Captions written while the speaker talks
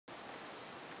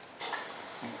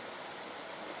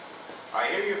I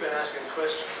hear you've been asking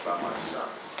questions about my son.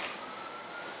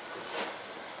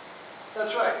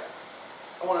 That's right.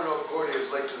 I want to know if Gordy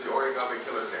is linked to the origami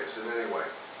killer case in any way.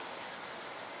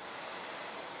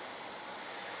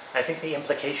 I think the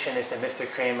implication is that Mr.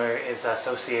 Kramer is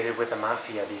associated with the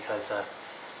mafia because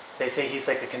they say he's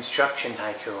like a construction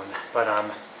tycoon. But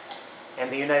in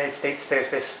the United States, there's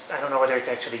this, I don't know whether it's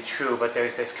actually true, but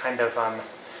there's this kind of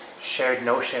shared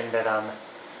notion that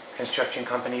construction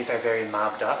companies are very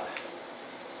mobbed up.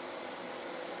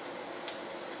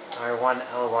 R1,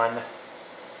 L1,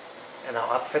 and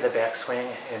I'll up for the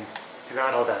backswing and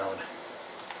throttle down.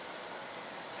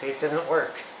 See, it doesn't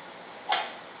work.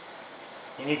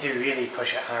 You need to really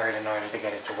push it hard in order to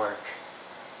get it to work.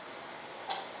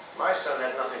 My son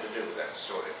had nothing to do with that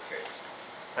sort of case.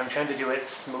 I'm trying to do it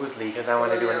smoothly because I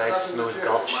want to do a nice smooth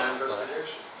golf shot, but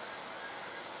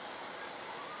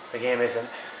the game isn't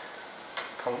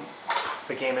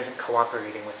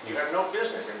cooperating with me. You have no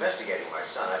business investigating my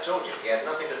son. I told you, he had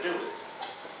nothing to do with it.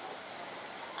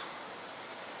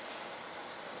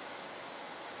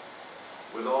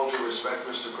 With all due respect,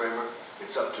 Mr. Kramer,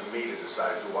 it's up to me to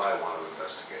decide who I want to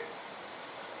investigate.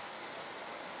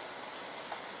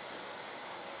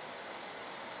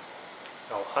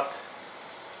 Go up.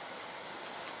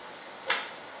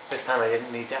 This time I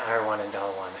didn't need to R1 and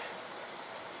L1.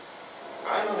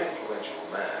 I'm an influential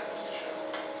man, Mr.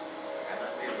 Sherman, and I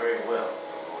pay very well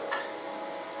for loyalty.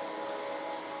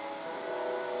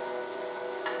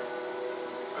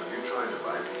 Are you trying to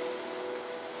buy me?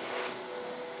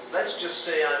 Let's just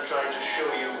say I'm trying to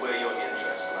show you where your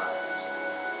interest lies.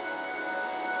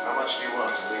 How much do you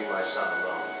want to leave my son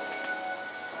alone?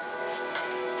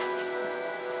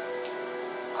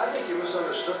 I think you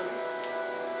misunderstood me.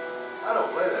 I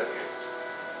don't play that game.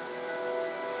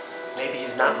 Maybe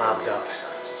he's not mobbed up.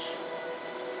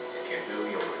 If you do,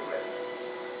 you'll regret it.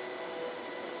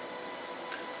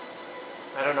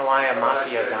 I don't know why a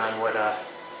mafia don would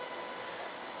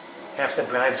have to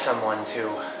bribe someone to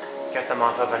get them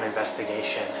off of an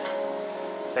investigation.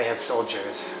 They have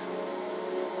soldiers.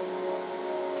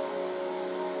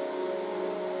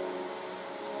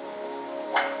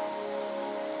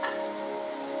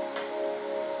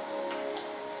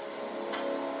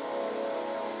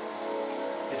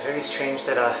 It's very strange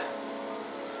that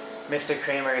Mr.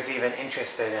 Kramer is even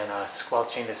interested in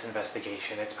squelching this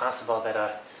investigation. It's possible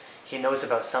that he knows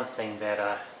about something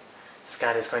that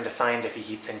Scott is going to find if he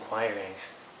keeps inquiring.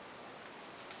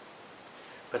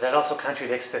 But that also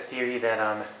contradicts the theory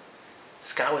that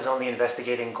Scott was only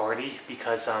investigating Gordy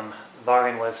because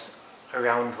Lauren was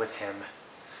around with him.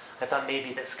 I thought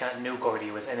maybe that Scott knew Gordy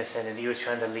was innocent and he was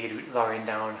trying to lead Lauren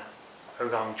down a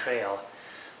wrong trail.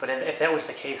 But if that was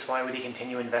the case, why would he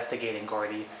continue investigating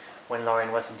Gordy when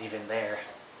Lauren wasn't even there?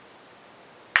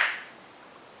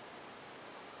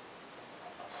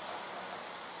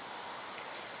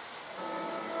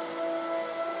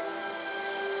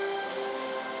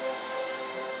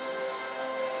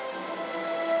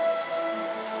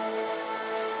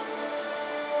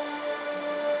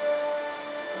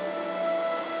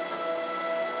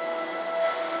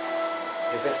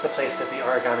 Is this the place that the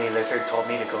origami lizard told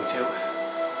me to go to?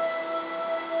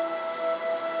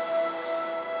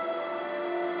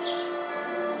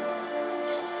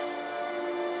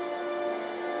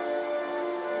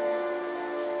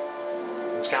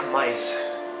 It's got mice.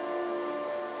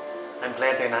 I'm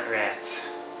glad they're not rats.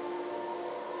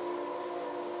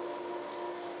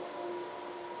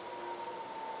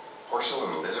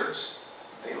 Porcelain lizards?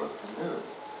 They look new.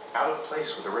 Out of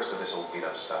place with the rest of this old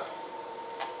beat-up stuff.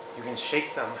 You can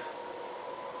shake them.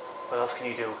 What else can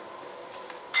you do?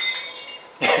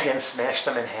 You can smash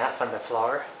them in half on the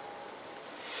floor.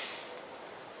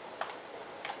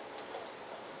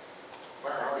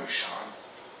 Where are you, Sean?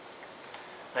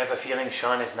 I have a feeling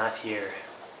Sean is not here.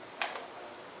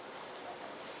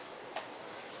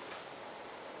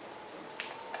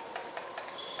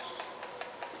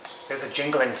 There's a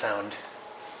jingling sound.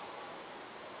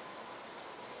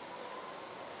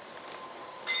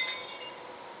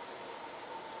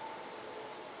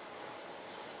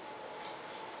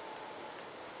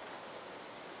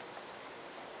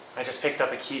 I just picked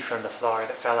up a key from the floor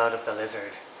that fell out of the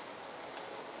lizard.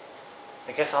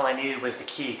 I guess all I needed was the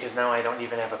key, because now I don't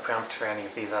even have a prompt for any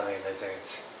of these other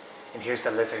lizards. And here's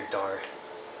the lizard door.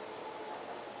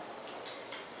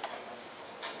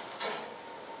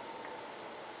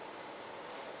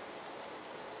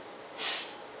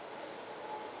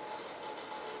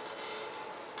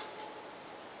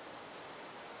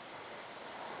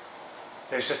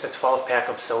 There's just a 12-pack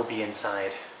of Sobe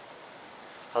inside,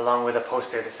 along with a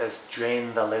poster that says,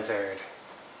 "Drain the lizard."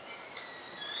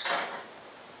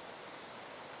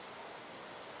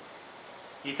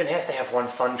 Ethan has to have one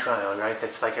fun trial, right?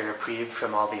 That's like a reprieve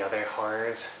from all the other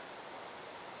horrors.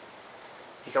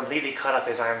 He completely cut up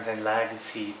his arms and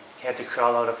legs. He had to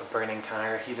crawl out of a burning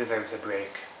car. He deserves a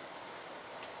break.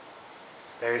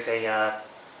 There's a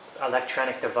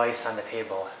electronic device on the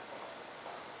table.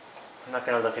 I'm not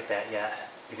going to look at that yet,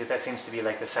 because that seems to be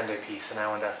like the centerpiece, and I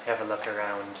want to have a look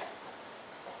around.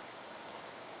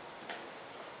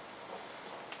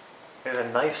 There's a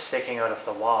knife sticking out of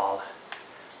the wall.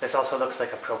 This also looks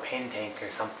like a propane tank or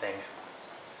something.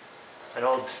 An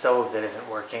old stove that isn't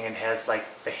working and has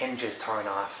like the hinges torn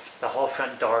off. The whole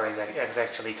front door is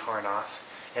actually torn off,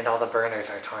 and all the burners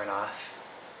are torn off.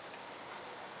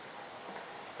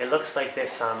 It looks like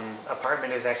this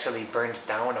apartment is actually burned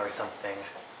down or something.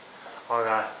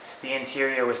 Or the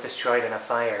interior was destroyed in a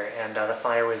fire, and the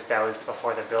fire was doused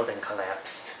before the building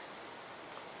collapsed.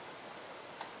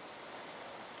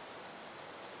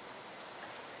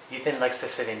 Ethan likes to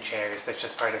sit in chairs. That's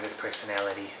just part of his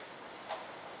personality.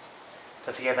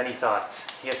 Does he have any thoughts?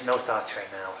 He has no thoughts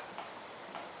right now.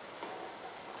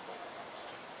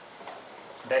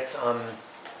 That's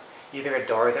either a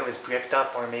door that was bricked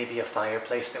up or maybe a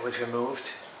fireplace that was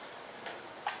removed.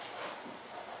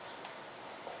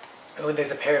 Oh, and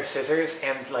there's a pair of scissors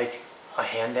and like a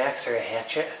hand axe or a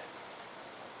hatchet.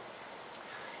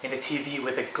 And a TV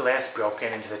with the glass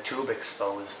broken and the tube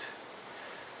exposed.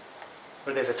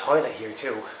 Oh, there's a toilet here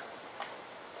too.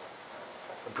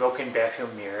 A broken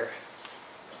bathroom mirror.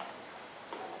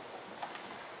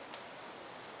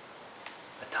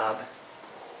 A tub.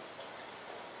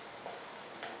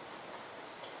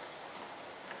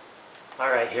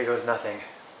 Alright, here goes nothing.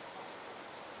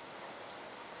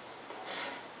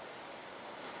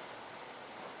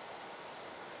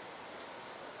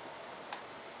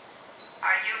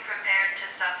 Are you prepared to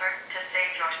suffer to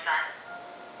save your son?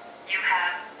 You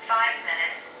have 5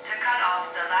 minutes to cut off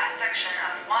the last section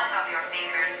of one of your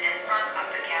fingers in front of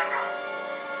the camera.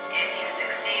 If you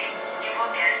succeed, you will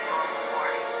get your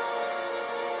reward.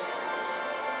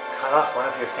 Cut off one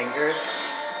of your fingers?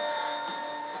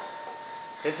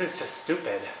 This is just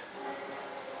stupid.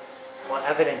 What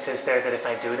evidence is there that if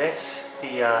I do this,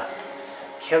 the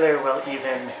killer will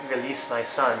even release my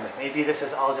son? Maybe this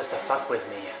is all just a fuck with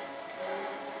me.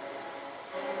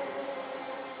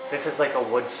 This is like a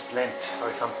wood splint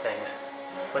or something.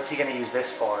 What's he gonna use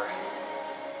this for?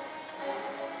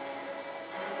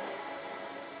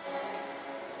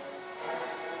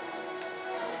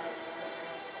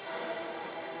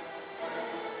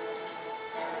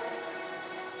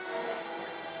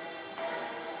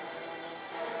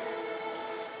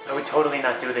 I would totally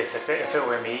not do this if it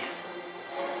were me.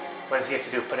 What does he have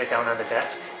to do? Put it down on the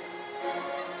desk?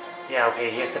 Yeah, okay,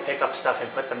 he has to pick up stuff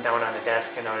and put them down on the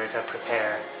desk in order to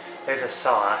prepare. There's a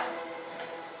saw.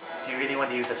 Do you really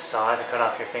want to use a saw to cut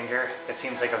off your finger? It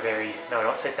seems like a very... No,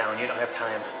 don't sit down, you don't have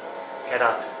time. Get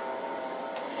up.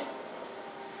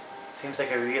 Seems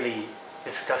like a really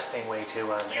disgusting way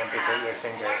to amputate your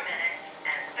finger. 4 minutes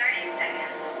and 30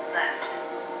 seconds left.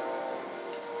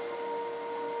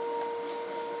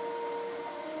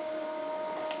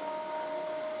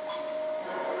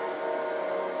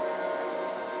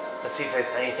 Let's see if there's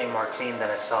anything more clean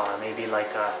than a saw. Maybe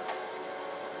like a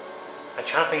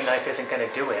chopping knife isn't going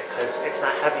to do it because it's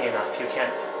not heavy enough. You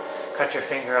can't cut your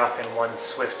finger off in one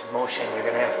swift motion. You're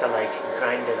going to have to like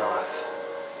grind it off.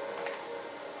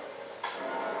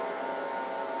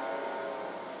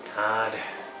 God.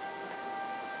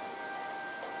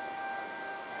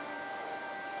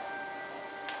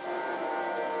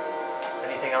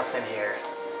 Anything else in here?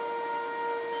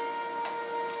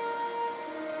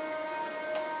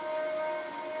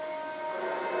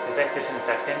 Is that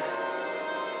disinfectant?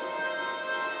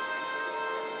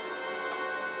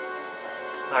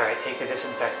 Alright, take the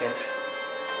disinfectant.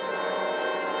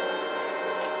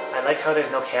 I like how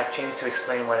there's no captions to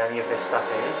explain what any of this stuff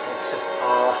is. It's just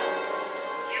all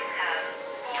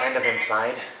kind of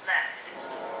implied.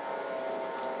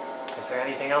 Is there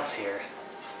anything else here?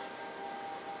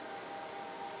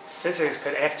 Scissors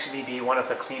could actually be one of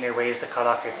the cleaner ways to cut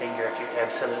off your finger if you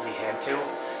absolutely had to.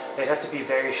 They'd have to be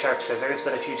very sharp scissors,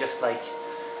 but if you just like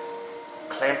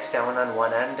clamped down on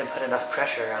one end and put enough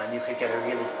pressure on, you could get a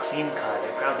really clean cut.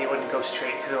 It probably wouldn't go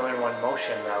straight through in one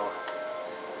motion though.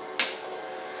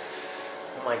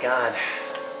 Oh my god.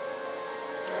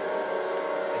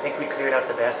 I think we cleared out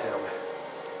the bathroom.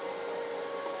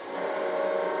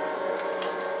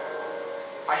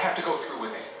 I have to go through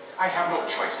with it. I have no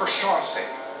choice, for Sean's sake.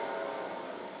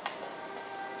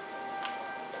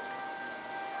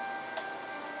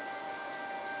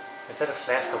 Is that a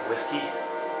flask of whiskey?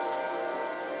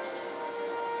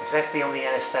 If that's the only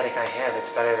anesthetic I have, it's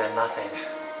better than nothing.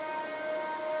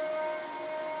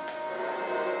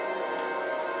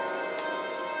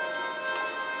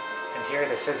 here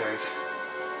are the scissors.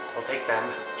 I'll take them.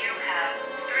 You have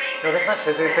 3 No, that's not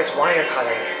scissors, that's and wire 30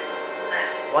 cutter. seconds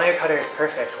left. Wire cutter is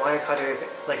perfect. Wire cutter is,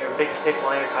 like a big thick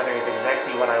wire cutter is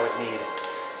exactly what I would need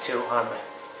to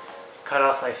cut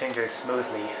off my fingers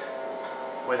smoothly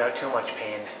without too much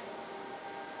pain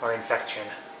or infection.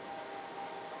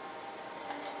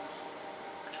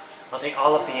 I'll take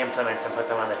all of the implements and put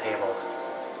them on the table.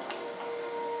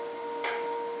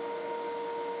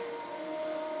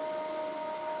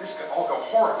 This could all go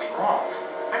horribly wrong.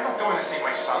 I'm not going to save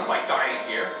my son by dying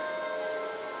here.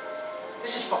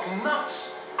 This is fucking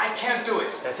nuts. I can't do it.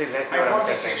 That's exactly I what I'm want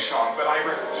to thinking. save Sean, but I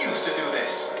refuse to do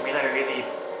this. I mean, I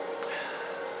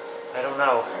don't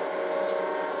know.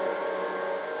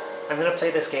 I'm gonna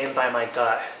play this game by my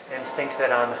gut and think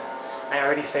that I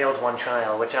already failed one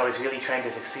trial, which I was really trying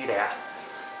to succeed at.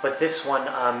 But this one,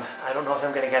 I don't know if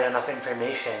I'm gonna get enough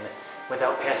information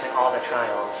without passing all the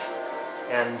trials.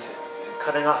 And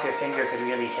cutting off your finger could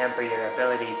really hamper your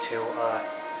ability to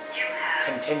You have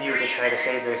continue to 3 try to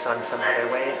save your son some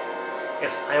other way.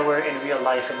 If I were in real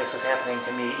life and this was happening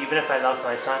to me, even if I loved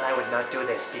my son, I would not do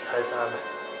this because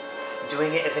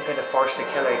doing it isn't going to force the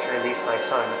killer to release my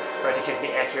son or to give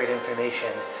me accurate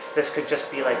information. This could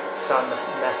just be like some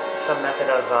method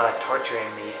of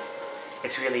torturing me.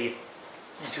 It's really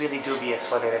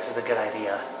dubious whether this is a good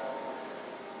idea.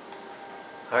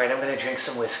 Alright, I'm going to drink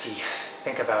some whiskey.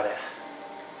 Think about it.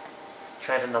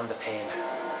 Try to numb the pain.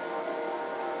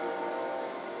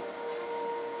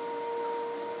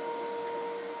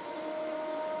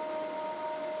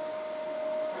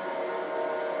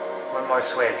 One more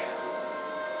swig.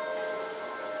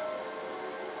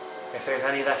 If there's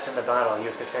any left in the bottle, you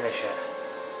have to finish it.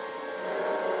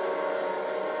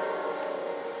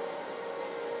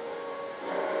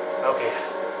 Okay.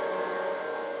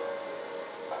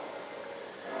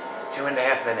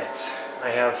 2.5 minutes. I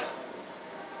have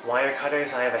wire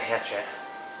cutters, I have a hatchet.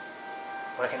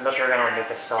 I can look around at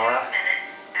the saw, 2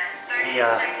 minutes and 30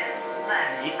 the seconds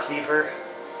left. meat cleaver,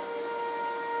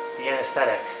 the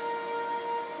anesthetic.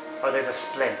 Oh, there's a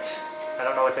splint. I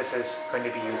don't know what this is going to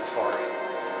be used for.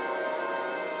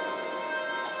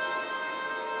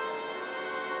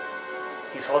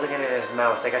 He's holding it in his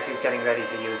mouth. I guess he's getting ready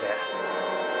to use it.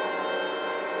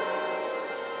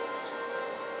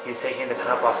 He's taking the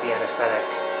top off the anesthetic.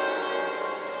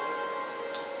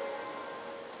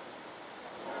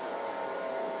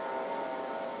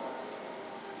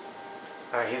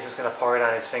 Alright, he's just going to pour it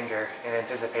on his finger in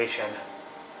anticipation.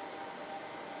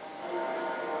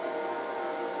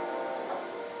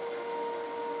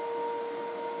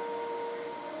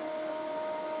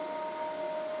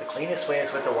 The cleanest way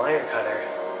is with the wire cutter.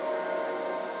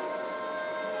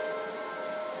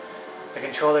 The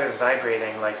controller is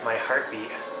vibrating like my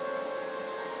heartbeat.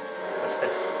 What's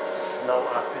the slow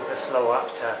up? Is the slow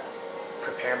up to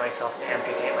prepare myself to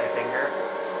amputate my finger?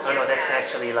 Oh no, that's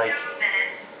actually like 2 minutes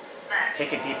left.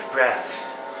 take a deep breath.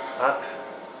 Up.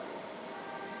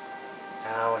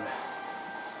 Down.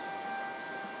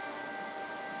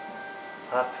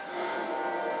 Up.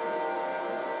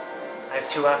 I have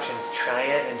 2 options, try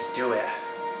it and do it.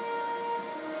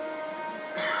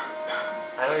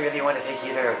 I don't really want to take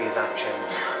either of these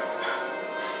options.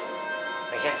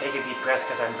 I can't take a deep breath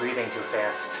because I'm breathing too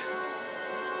fast.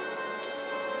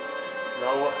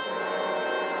 Slow.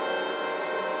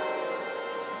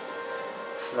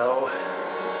 Slow.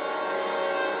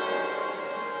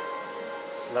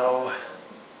 Slow.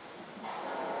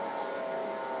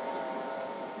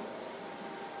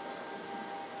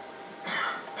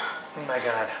 Oh my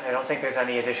god, I don't think there's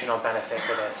any additional benefit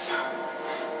to this.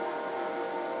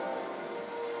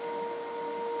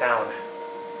 Down.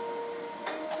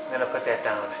 I'm gonna put that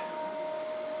down.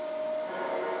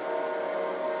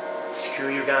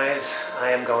 Screw you guys,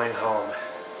 I am going home.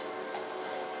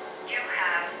 You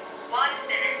have 1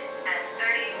 minute and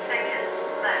 30 seconds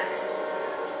left.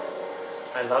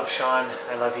 I love Sean,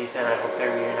 I love Ethan, I hope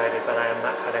they're reunited, but I am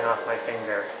not cutting off my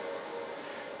finger.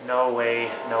 No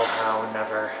way, no how,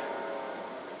 never.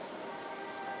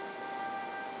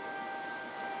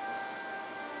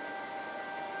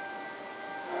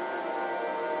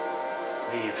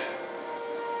 Leave.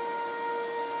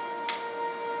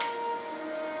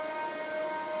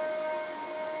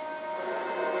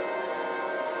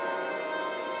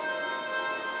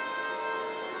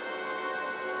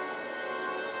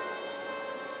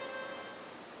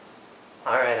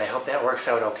 Alright, I hope that works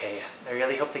out okay. I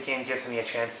really hope the game gives me a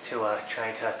chance to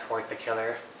try to thwart the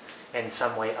killer in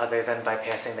some way other than by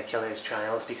passing the killer's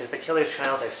trials, because the killer's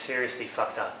trials are seriously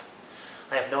fucked up.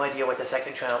 I have no idea what the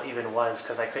second trial even was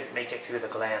because I couldn't make it through the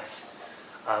glass.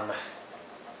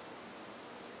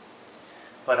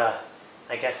 But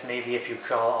I guess maybe if you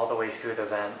crawl all the way through the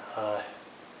vent,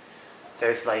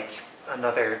 there's like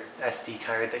another SD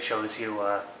card that shows you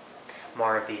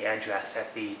more of the address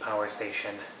at the power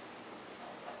station.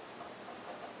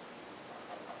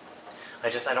 I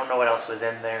don't know what else was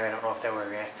in there. I don't know if there were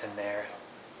rats in there.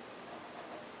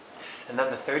 And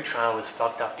then the third trial was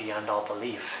fucked up beyond all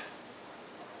belief.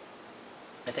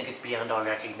 I think it's beyond all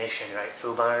recognition, right?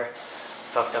 Fubar,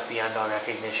 fucked up beyond all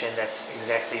recognition. That's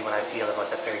exactly what I feel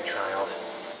about the third trial.